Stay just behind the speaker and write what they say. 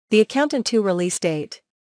The Accountant 2 release date.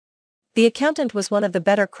 The Accountant was one of the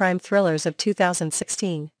better crime thrillers of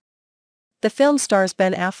 2016. The film stars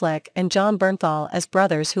Ben Affleck and Jon Bernthal as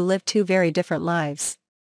brothers who live two very different lives.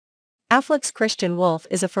 Affleck's Christian Wolf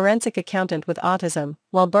is a forensic accountant with autism,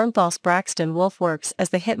 while Bernthal's Braxton Wolf works as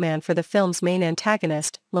the hitman for the film's main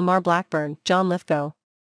antagonist, Lamar Blackburn, John Lithgow.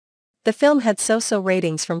 The film had so-so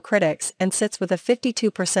ratings from critics and sits with a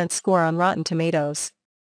 52% score on Rotten Tomatoes.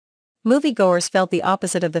 Moviegoers felt the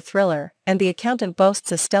opposite of the thriller, and The Accountant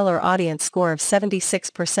boasts a stellar audience score of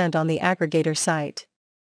 76% on the aggregator site.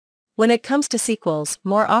 When it comes to sequels,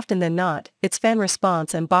 more often than not, it's fan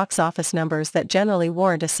response and box office numbers that generally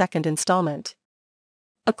warrant a second installment.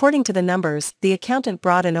 According to the numbers, The Accountant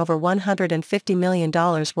brought in over $150 million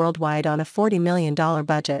worldwide on a $40 million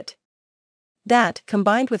budget. That,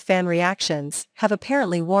 combined with fan reactions, have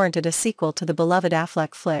apparently warranted a sequel to the beloved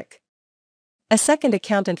Affleck flick. A second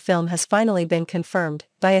Accountant film has finally been confirmed,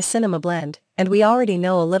 via ReelBlend, and we already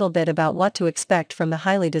know a little bit about what to expect from the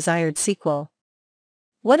highly desired sequel.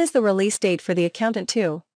 What is the release date for The Accountant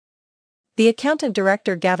 2? The Accountant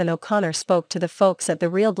director Gavin O'Connor spoke to the folks at the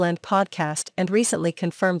ReelBlend podcast and recently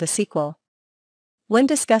confirmed the sequel. When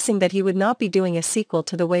discussing that he would not be doing a sequel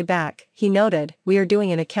to The Way Back, he noted, "We are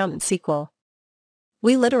doing an Accountant sequel.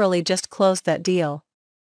 We literally just closed that deal.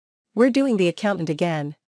 We're doing The Accountant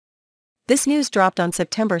again." This news dropped on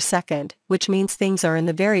September 2nd, which means things are in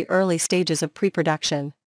the very early stages of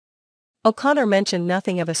pre-production. O'Connor mentioned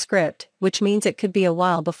nothing of a script, which means it could be a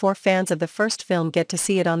while before fans of the first film get to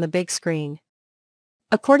see it on the big screen.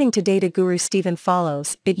 According to data guru Stephen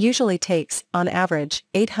Follows, it usually takes, on average,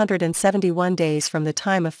 871 days from the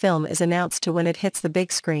time a film is announced to when it hits the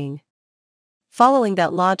big screen. Following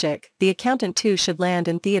that logic, The Accountant 2 should land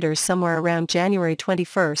in theaters somewhere around January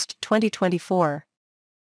 21, 2024.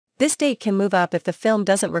 This date can move up if the film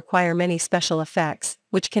doesn't require many special effects,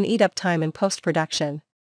 which can eat up time in post-production.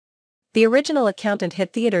 The original Accountant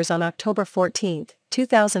hit theaters on October 14,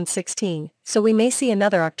 2016, so we may see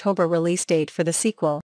another October release date for the sequel.